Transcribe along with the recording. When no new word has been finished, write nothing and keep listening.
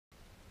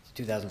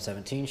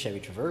2017 Chevy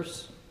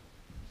Traverse.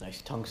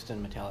 Nice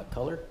tungsten metallic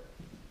color.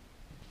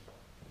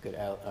 Good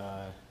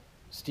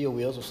steel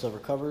wheels with silver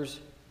covers.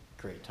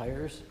 Great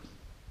tires.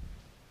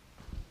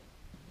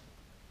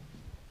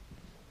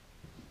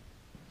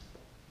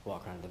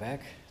 Walk around to the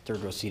back.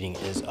 Third row seating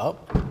is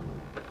up.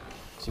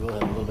 So you will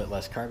have a little bit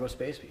less cargo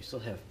space, but you still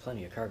have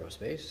plenty of cargo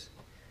space.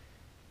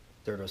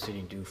 Third row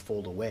seating do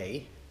fold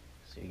away,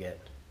 so you get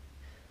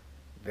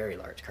very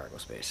large cargo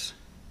space.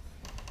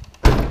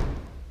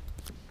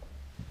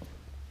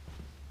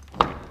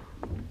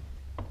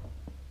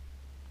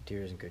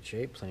 Interior is in good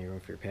shape, plenty of room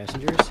for your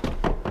passengers.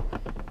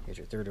 Here's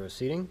your third row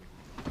seating.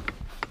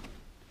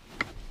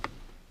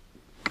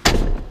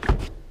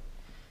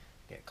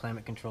 Get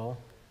climate control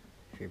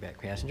for your back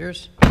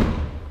passengers.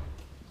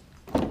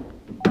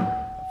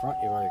 Up front,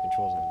 you have all your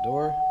controls on the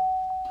door,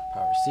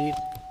 power seat,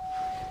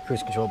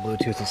 cruise control,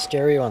 Bluetooth and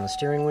stereo on the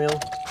steering wheel.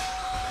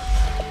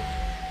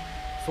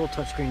 Full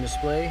touchscreen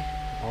display.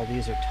 All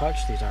these are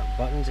touch. These aren't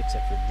buttons,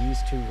 except for these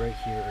two right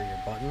here are your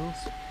buttons.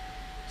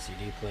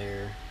 CD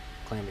player,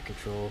 climate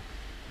control,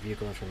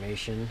 vehicle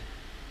information.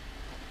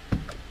 You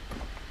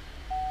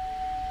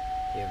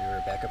have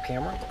your backup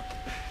camera.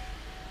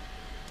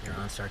 You're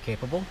OnStar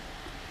capable.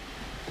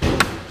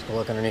 Let's go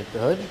look underneath the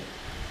hood.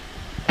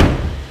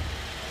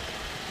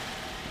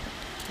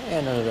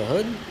 And under the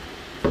hood,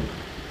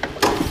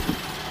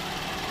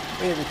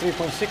 we have your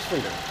 3.6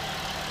 liter.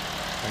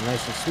 And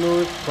nice and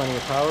smooth, plenty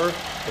of power,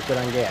 but good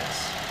on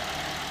gas.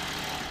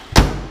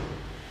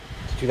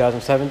 It's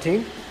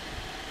 2017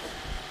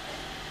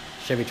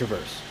 Chevy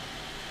Traverse.